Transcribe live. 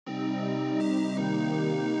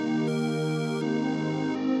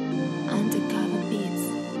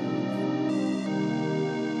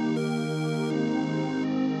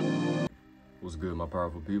What's good, my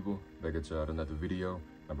powerful people? Back at y'all with another video.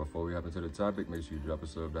 Now before we hop into the topic, make sure you drop a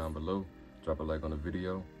sub down below, drop a like on the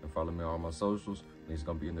video, and follow me on all my socials. Links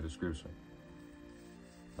gonna be in the description.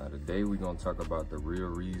 Now today we're gonna talk about the real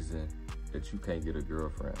reason that you can't get a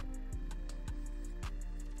girlfriend.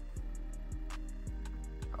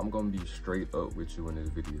 I'm gonna be straight up with you in this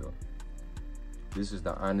video. This is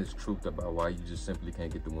the honest truth about why you just simply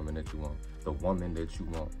can't get the woman that you want, the woman that you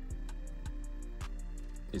want.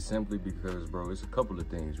 It's simply because, bro, it's a couple of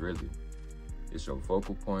things, really. It's your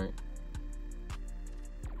focal point,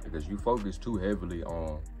 because you focus too heavily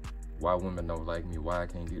on why women don't like me, why I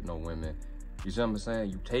can't get no women. You see what I'm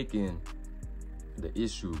saying? You taking the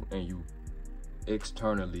issue and you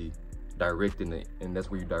externally directing it, and that's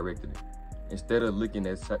where you directed it. Instead of looking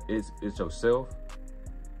at it's yourself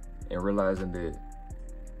and realizing that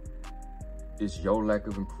it's your lack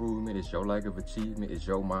of improvement, it's your lack of achievement, it's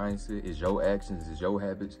your mindset, it's your actions, it's your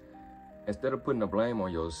habits. Instead of putting the blame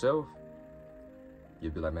on yourself,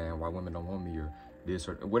 you'll be like, man, why women don't want me, or this,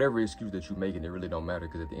 or whatever excuse that you make, and it really don't matter,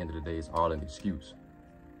 because at the end of the day, it's all an excuse.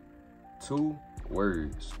 2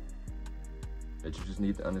 words that you just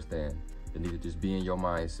need to understand, that need to just be in your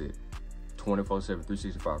mindset 24/7,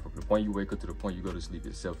 365, from the point you wake up to the point you go to sleep,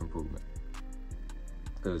 is self-improvement.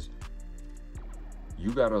 Because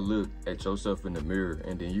you gotta look at yourself in the mirror,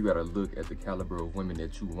 and then you gotta look at the caliber of women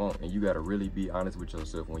that you want, and you gotta really be honest with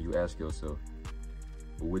yourself when you ask yourself,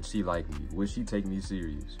 would she like me? Would she take me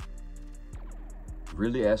serious?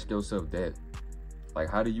 Really ask yourself that. Like,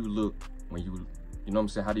 how do you look when you know what I'm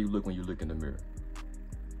saying? How do you look when you look in the mirror?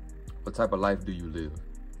 What type of life do you live?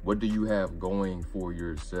 What do you have going for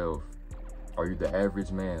yourself? Are you the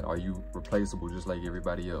average man? Are you replaceable just like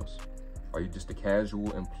everybody else? Are you just a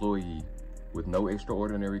casual employee with no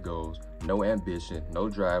extraordinary goals, no ambition, no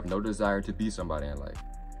drive, no desire to be somebody in life?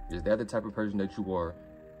 Is that the type of person that you are?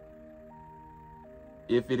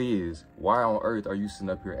 If it is, why on earth are you sitting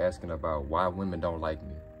up here asking about why women don't like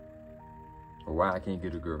me? Or why I can't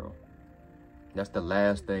get a girl? That's the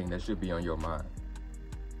last thing that should be on your mind.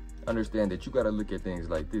 Understand that you gotta look at things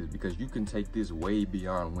like this, because you can take this way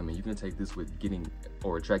beyond women. You can take this with getting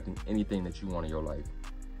or attracting anything that you want in your life.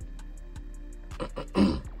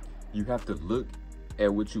 You have to look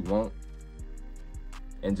at what you want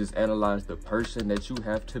and just analyze the person that you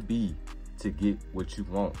have to be to get what you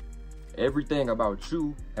want. Everything about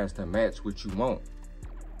you has to match what you want.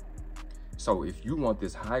 So if you want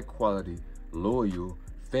this high quality, loyal,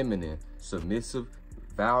 feminine, submissive,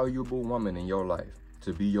 valuable woman in your life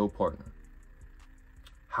to be your partner,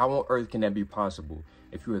 how on earth can that be possible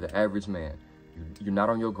if you're the average man? You're not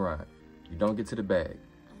on your grind. You don't get to the bag.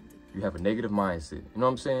 You have a negative mindset. You know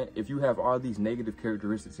what I'm saying? If you have all these negative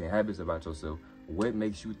characteristics and habits about yourself, what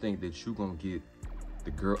makes you think that you're gonna get a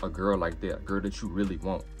girl like that, a girl that you really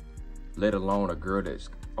want? Let alone a girl that's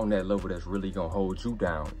on that level that's really gonna hold you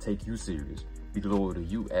down, take you serious, be loyal to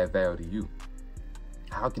you, add value to you.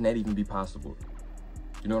 How can that even be possible?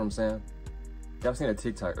 You know what I'm saying? I was seeing a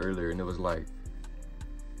TikTok earlier, and it was like,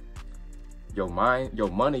 your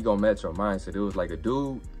money gonna match your mindset. It was like a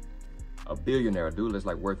dude, a billionaire, a dude that's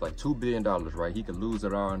like worth like $2 billion, right? He could lose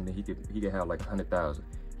it all, and then he could have like 100,000.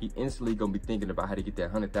 He instantly gonna be thinking about how to get that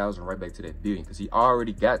 100,000 right back to that billion, because he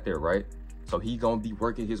already got there, right? So he gonna be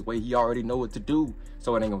working his way. He already know what to do.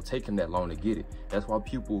 So it ain't gonna take him that long to get it. That's why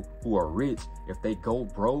people who are rich, if they go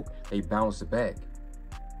broke, they bounce back.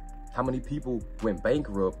 How many people went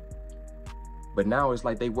bankrupt, but now it's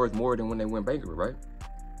like they worth more than when they went bankrupt, right?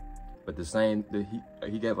 But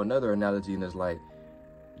he gave another analogy, and it's like,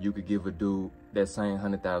 you could give a dude that same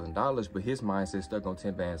 $100,000, but his mindset stuck on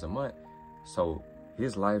 10 bands a month. So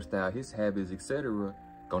his lifestyle, his habits, etc.,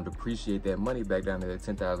 gonna depreciate that money back down to that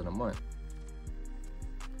 10,000 a month.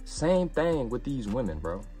 Same thing with these women,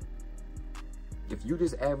 bro. If you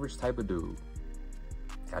this average type of dude,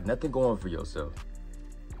 got nothing going for yourself,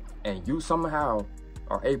 and you somehow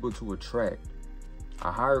are able to attract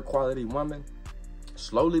a higher quality woman,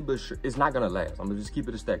 slowly but sure, it's not gonna last. I'm gonna just keep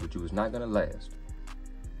it a stack with you. It's not gonna last.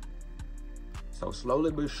 So slowly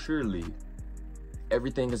but surely,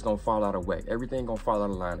 everything is gonna fall out of whack. Everything gonna fall out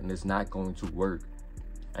of line, and it's not going to work.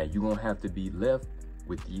 And you're gonna have to be left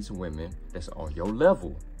with these women that's on your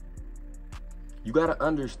level. You gotta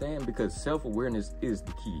understand, because self-awareness is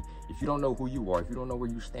the key. If you don't know who you are, if you don't know where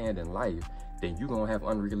you stand in life, then you're gonna have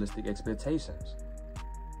unrealistic expectations.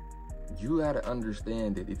 You gotta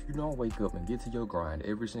understand that if you don't wake up and get to your grind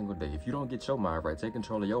every single day, if you don't get your mind right, take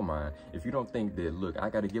control of your mind, if you don't think that, look, I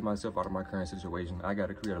gotta get myself out of my current situation, I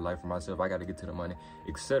gotta create a life for myself, I gotta get to the money,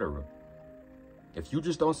 etc. If you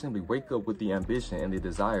just don't simply wake up with the ambition and the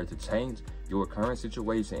desire to change your current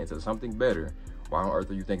situation into something better, why on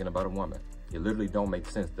earth are you thinking about a woman? It literally don't make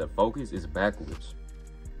sense. The focus is backwards.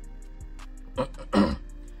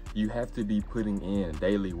 You have to be putting in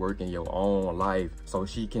daily work in your own life so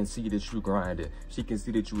she can see that you grinding. She can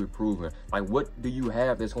see that you improving. Like, what do you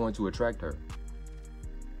have that's going to attract her?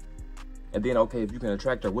 And then, okay, if you can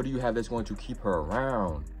attract her, what do you have that's going to keep her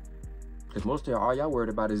around? Because most of all y'all worried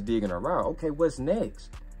about is digging her out. Okay, what's next?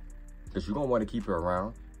 Because you're going to want to keep her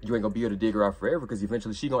around. You ain't going to be able to dig her out forever because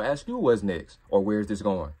eventually she going to ask you what's next. Or where's this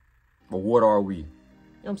going? Or what are we? You know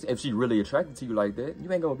what I'm saying? If she's really attracted to you like that,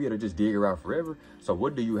 you ain't going to be able to just dig her out forever. So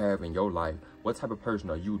what do you have in your life? What type of person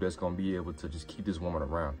are you that's going to be able to just keep this woman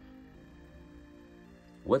around?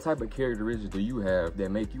 What type of characteristics do you have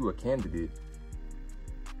that make you a candidate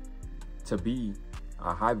to be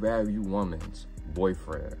a high value woman's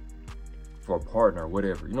boyfriend, for a partner,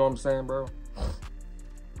 whatever? You know what I'm saying, bro?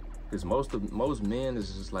 Because most men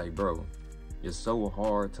is just like, bro, it's so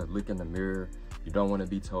hard to look in the mirror. You don't want to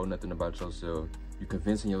be told nothing about yourself. You're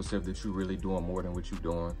convincing yourself that you're really doing more than what you're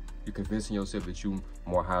doing. You're convincing yourself that you're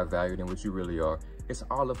more high value than what you really are. It's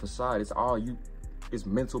all a facade. It's all you. It's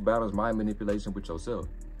mental battles, mind manipulation with yourself.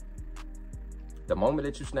 The moment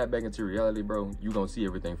that you snap back into reality, bro, you're going to see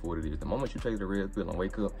everything for what it is. The moment you take the red pill and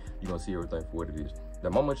wake up, you're going to see everything for what it is. The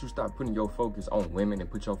moment you stop putting your focus on women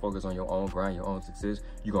and put your focus on your own grind, your own success,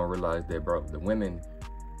 you're going to realize that, bro, the women,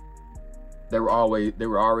 they were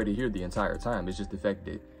already here the entire time. It's just the fact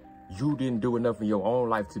that you didn't do enough in your own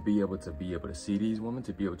life to be able to see these women,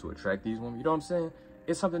 to be able to attract these women. You know what I'm saying?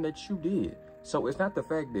 It's something that you did. So it's not the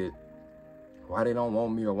fact that why they don't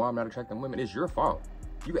want me or why I'm not attracting women. It's your fault.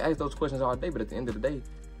 You can ask those questions all day, but at the end of the day,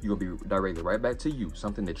 you're going to be directed right back to you,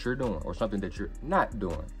 something that you're doing or something that you're not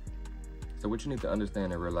doing. So what you need to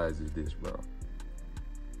understand and realize is this, bro.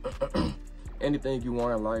 Anything you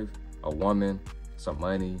want in life, a woman, some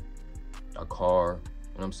money, a car, you know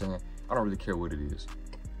what I'm saying? I don't really care what it is.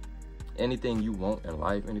 Anything you want in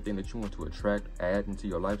life, anything that you want to attract, add into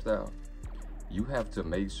your lifestyle, you have to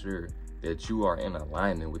make sure that you are in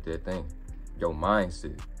alignment with that thing. Your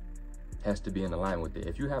mindset has to be in alignment with it.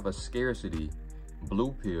 If you have a scarcity,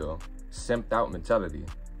 blue pill, simped out mentality,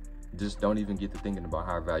 just don't even get to thinking about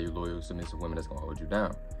high value, loyal, submissive women that's gonna hold you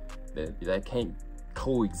down. That can't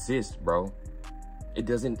coexist, bro. It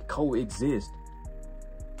doesn't coexist.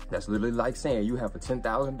 That's literally like saying you have a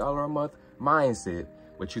 $10,000 a month mindset,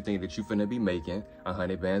 but you think that you're finna be making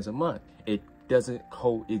 100 bands a month. It doesn't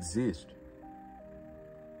coexist.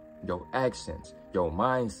 Your actions, your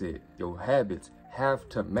mindset, your habits have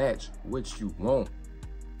to match what you want.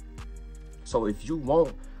 So if you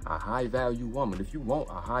want a high value woman, if you want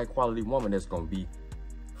a high quality woman that's gonna be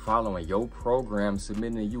following your program,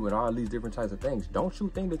 submitting to you and all these different types of things, don't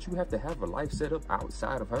you think that you have to have a life set up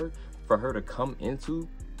outside of her for her to come into,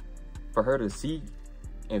 for her to see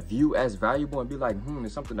and view as valuable and be like,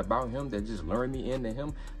 there's something about him that just lured me into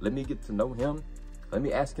him. Let me get to know him. Let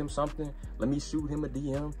me ask him something. Let me shoot him a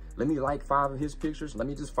DM. Let me like 5 of his pictures. Let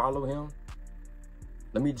me just follow him.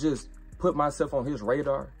 Let me just put myself on his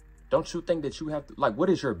radar. Don't you think that you have to, like, what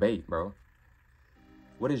is your bait, bro?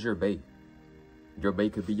 What is your bait? Your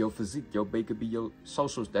bait could be your physique. Your bait could be your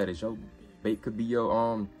social status. Your bait could be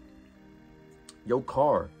your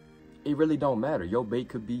car. It really don't matter. Your bait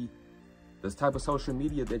could be the type of social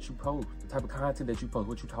media that you post, the type of content that you post,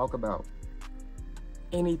 what you talk about.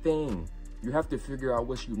 Anything. You have to figure out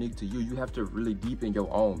what's unique to you. You have to really deepen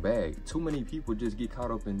your own bag. Too many people just get caught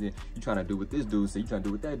up in then you trying to do what this dude said, you trying to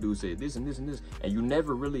do what that dude said, this and this and this, and you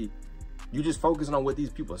never really, you just focusing on what these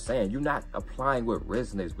people are saying. You're not applying what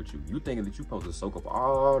resonates with you. You thinking that you're supposed to soak up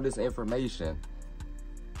all this information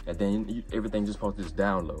and then everything just supposed to just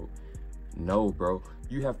download. No, bro.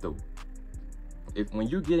 You have to, when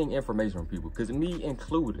you're getting information from people, because me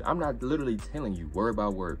included, I'm not literally telling you word by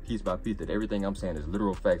word, piece by piece, that everything I'm saying is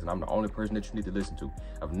literal facts and I'm the only person that you need to listen to.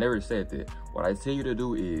 I've never said that. What I tell you to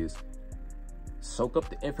do is soak up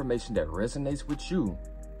the information that resonates with you.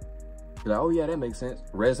 Be like, oh yeah, that makes sense.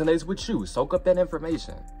 Resonates with you. Soak up that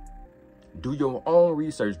information. Do your own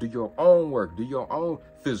research. Do your own work. Do your own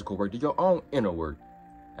physical work. Do your own inner work.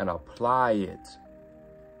 And apply it.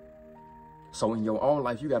 So in your own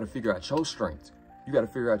life, you got to figure out your strengths. You got to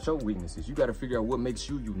figure out your weaknesses. You got to figure out what makes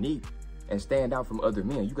you unique and stand out from other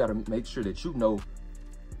men. You got to make sure that you know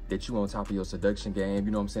that you on top of your seduction game.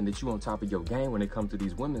 You know what I'm saying? That you on top of your game when it comes to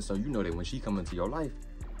these women. So you know that when she come into your life,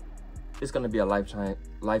 it's going to be a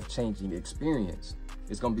life-changing experience.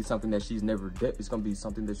 It's going to be something that she's never it's going to be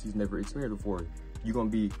something that she's never experienced before. You're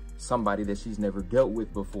going to be somebody that she's never dealt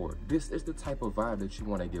with before. This is the type of vibe that you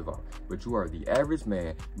want to give off. But you are the average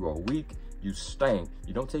man. You are weak. You stink.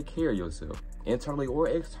 You don't take care of yourself, internally or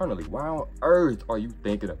externally. Why on earth are you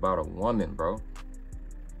thinking about a woman, bro?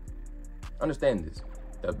 Understand this.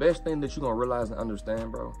 The best thing that you're gonna realize and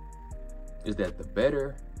understand, bro, is that the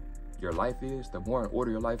better your life is, the more in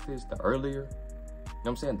order your life is, the earlier, you know what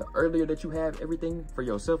I'm saying? The earlier that you have everything for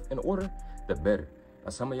yourself in order, the better. Now,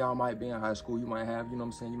 some of y'all might be in high school, you might have, you know what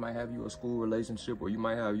I'm saying, you might have you a school relationship, or you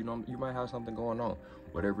might have, you know, you might have something going on,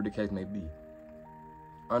 whatever the case may be.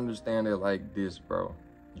 Understand it like this, bro.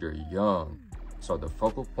 You're young. So the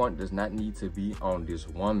focal point does not need to be on this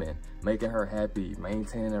woman, making her happy,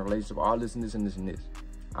 maintaining a relationship, all this and this and this and this.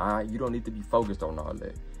 All right, you don't need to be focused on all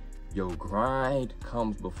that. Your grind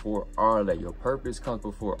comes before all that. Your purpose comes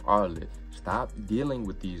before all that. Stop dealing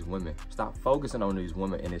with these women. Stop focusing on these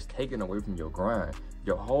women, and it's taken away from your grind.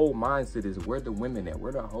 Your whole mindset is, where the women at?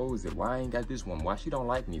 Where the hoes at? Why I ain't got this one? Why she don't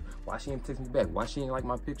like me? Why she ain't text me back? Why she ain't like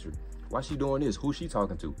my picture? Why she doing this? Who she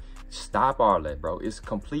talking to? Stop all that, bro. It's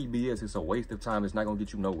complete BS. It's a waste of time. It's not gonna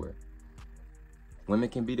get you nowhere. Women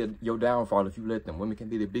can be your downfall if you let them. Women can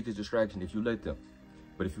be the biggest distraction if you let them.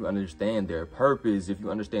 But if you understand their purpose, if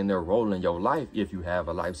you understand their role in your life, if you have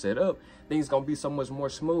a life set up, things gonna be so much more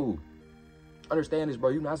smooth. Understand this, bro.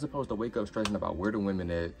 You're not supposed to wake up stressing about where the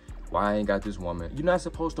women at, why I ain't got this woman. You're not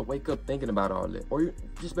supposed to wake up thinking about all that. Or you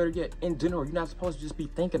just better yet, in general, you're not supposed to just be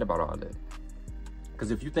thinking about all that.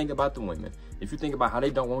 Because if you think about the women, if you think about how they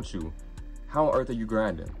don't want you, how on earth are you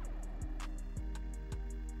grinding?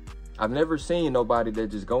 I've never seen nobody that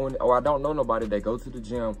just go in, or I don't know nobody that go to the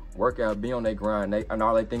gym, work out, be on their grind, and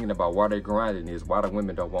all they thinking about while they grinding is why the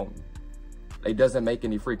women don't want me. It doesn't make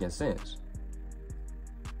any freaking sense.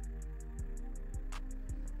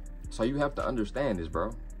 So you have to understand this,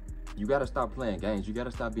 bro. You gotta stop playing games. You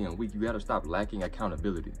gotta stop being weak. You gotta stop lacking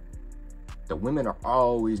accountability. The women are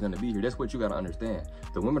always gonna be here. That's what you gotta understand.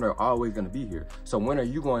 The women are always gonna be here. So when are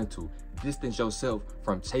you going to distance yourself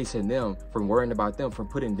from chasing them, from worrying about them, from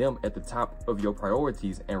putting them at the top of your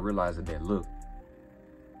priorities, and realizing that, look,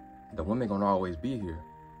 the women gonna always be here,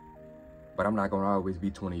 but I'm not gonna always be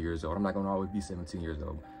 20 years old. I'm not gonna always be 17 years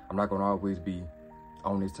old. I'm not gonna always be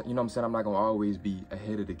on this, you know what I'm saying? I'm not gonna always be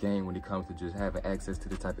ahead of the game when it comes to just having access to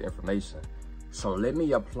this type of information. So let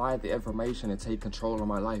me apply the information and take control of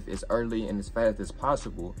my life as early and as fast as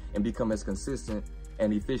possible, and become as consistent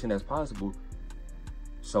and efficient as possible.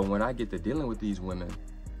 So when I get to dealing with these women,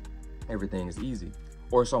 everything is easy.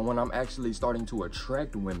 Or so when I'm actually starting to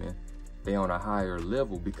attract women, they on a higher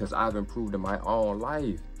level because I've improved in my own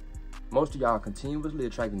life. Most of y'all continuously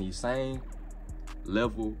attracting these same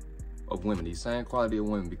level of women, these same quality of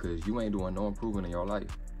women, because you ain't doing no improvement in your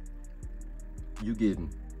life. You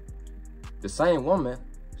getting the same woman,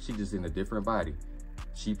 she just in a different body.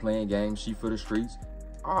 She playing games, she for the streets,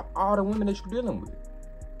 all the women that you're dealing with.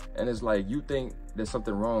 And it's like, you think there's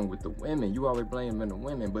something wrong with the women. You always blaming the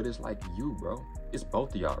women, but it's like you, bro. It's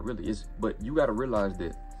both of y'all, really. But you gotta realize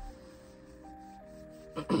that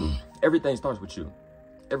everything starts with you.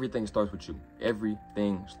 Everything starts with you.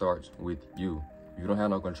 Everything starts with you. If you don't have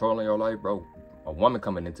no control in your life, bro, a woman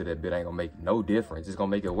coming into that bit ain't gonna make no difference. It's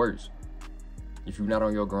gonna make it worse. If you're not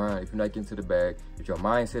on your grind, if you're not getting to the bag, if your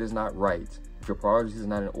mindset is not right, if your priorities is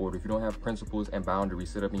not in order, if you don't have principles and boundaries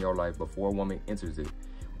set up in your life before a woman enters it,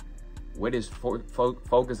 what is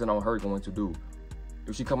focusing on her going to do?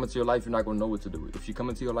 If she comes into your life, you're not going to know what to do. If she comes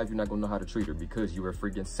into your life, you're not going to know how to treat her because you are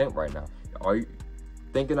freaking simp right now. Are you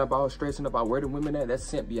thinking about, stressing about where the women at? That's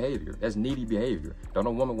simp behavior. That's needy behavior. Don't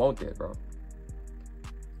no woman want that, bro.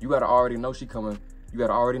 You got to already know she coming. You got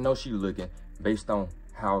to already know she looking based on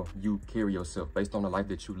how you carry yourself, based on the life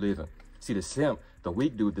that you live in. See, the simp, the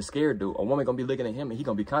weak dude, the scared dude, a woman gonna be looking at him and he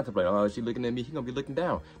gonna be contemplating, oh, she looking at me, he gonna be looking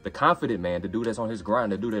down. The confident man, the dude that's on his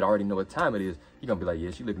grind, the dude that already know what time it is, he gonna be like,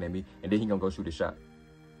 yeah, she looking at me, and then he gonna go shoot a shot.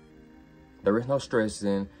 There is no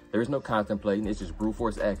stressing, there is no contemplating, it's just brute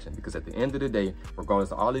force action, because at the end of the day,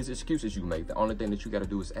 regardless of all these excuses you make, the only thing that you gotta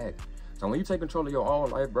do is act. So when you take control of your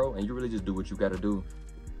own life, bro, and you really just do what you gotta do,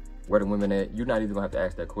 where the women at, you're not even gonna have to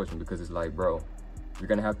ask that question, because it's like, bro, you're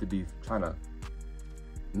gonna have to be trying to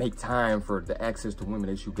make time for the access to women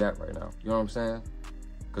that you got right now. You know what I'm saying?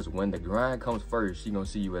 Because when the grind comes first, she gonna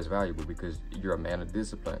see you as valuable because you're a man of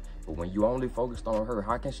discipline. But when you only focused on her,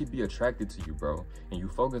 how can she be attracted to you, bro? And you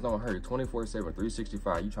focus on her 24/7,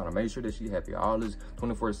 365. You trying to make sure that she happy. All this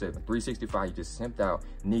 24/7, 365. You just simped out,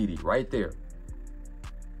 needy, right there.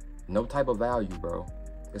 No type of value, bro.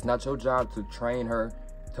 It's not your job to train her,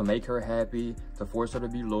 to make her happy, to force her to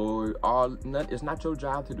be loyal. It's not your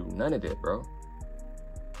job to do none of that, bro.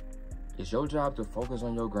 It's your job to focus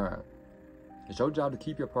on your grind. It's your job to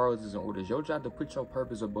keep your priorities in order. It's your job to put your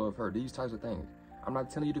purpose above her. These types of things. I'm not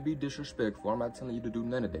telling you to be disrespectful. I'm not telling you to do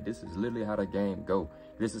none of that. This is literally how the game go.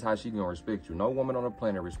 This is how she gonna respect you. No woman on the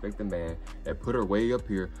planet respect a man that put her way up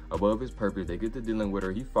here above his purpose. They get to dealing with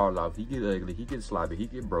her. He fall off. He get ugly. He get sloppy. He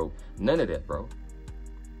get broke. None of that, bro.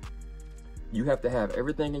 You have to have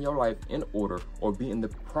everything in your life in order or be in the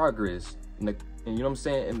progress, and you know what I'm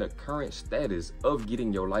saying, in the current status of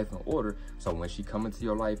getting your life in order. So when she come into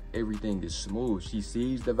your life, everything is smooth. She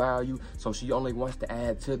sees the value, so she only wants to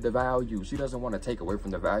add to the value. She doesn't want to take away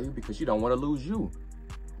from the value because she don't want to lose you.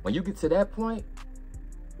 When you get to that point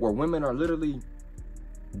where women are literally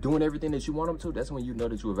doing everything that you want them to, that's when you know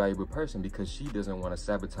that you're a valuable person, because she doesn't want to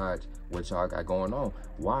sabotage what y'all got going on.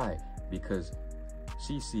 Why? Because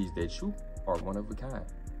she sees that you are one of a kind.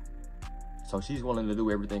 So she's willing to do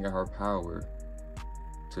everything in her power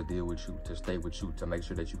to deal with you, to stay with you, to make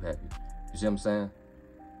sure that you're happy. You see what I'm saying?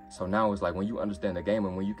 So now it's like, when you understand the game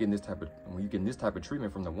and when you get this type of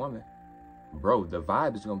treatment from the woman, bro, the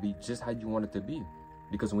vibe is gonna be just how you want it to be.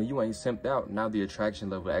 Because when you ain't simped out, now the attraction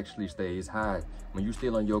level actually stays high. When you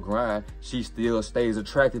still on your grind, she still stays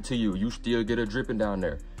attracted to you. You still get her dripping down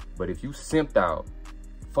there. But if you simped out,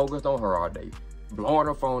 focused on her all day, blowing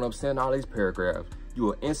her phone up, sending all these paragraphs,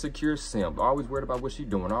 you an insecure simp, always worried about what she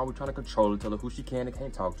doing, always trying to control her, tell her who she can and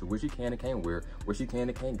can't talk to, where she can and can't wear, where she can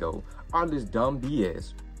and can't go, all this dumb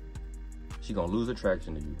BS, she gonna lose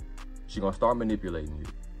attraction to you. She gonna start manipulating you.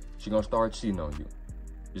 She gonna start cheating on you.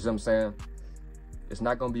 You see what I'm saying? It's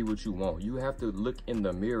not gonna be what you want. You have to look in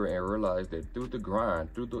the mirror and realize that through the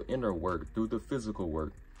grind, through the inner work, through the physical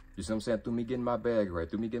work, you see what I'm saying? Through me getting my bag right,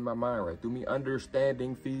 through me getting my mind right, through me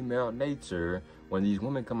understanding female nature, when these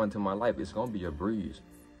women come into my life, it's gonna be a breeze.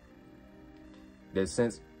 That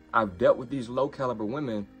since I've dealt with these low caliber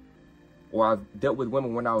women, or I've dealt with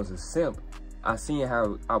women when I was a simp, I seen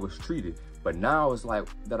how I was treated. But now it's like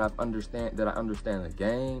that I understand the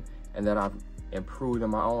game, and that I've improved in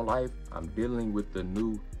my own life. I'm dealing with the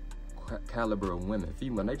new caliber of women.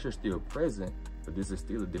 Female nature is still present, but this is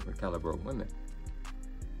still a different caliber of women.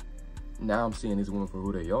 Now I'm seeing these women for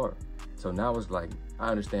who they are. So now it's like, I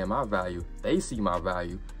understand my value. They see my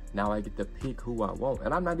value. Now I get to pick who I want.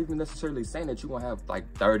 And I'm not even necessarily saying that you're gonna have like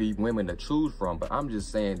 30 women to choose from, but I'm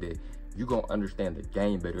just saying that you're gonna understand the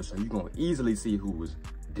game better. So you're gonna easily see who was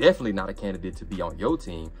definitely not a candidate to be on your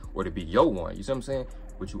team or to be your one. You see what I'm saying?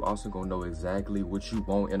 But you also gonna know exactly what you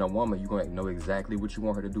want in a woman. You're gonna know exactly what you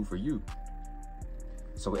want her to do for you.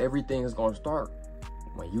 So everything is gonna start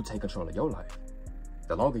when you take control of your life.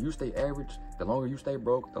 The longer you stay average, the longer you stay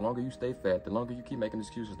broke, the longer you stay fat, the longer you keep making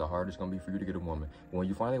excuses, the harder it's gonna be for you to get a woman. But when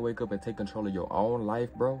you finally wake up and take control of your own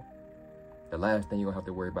life, bro, the last thing you're gonna have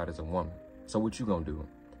to worry about is a woman. So what you gonna do?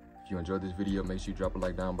 If you enjoyed this video, make sure you drop a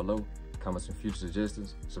like down below, comment some future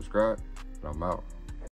suggestions, subscribe, and I'm out.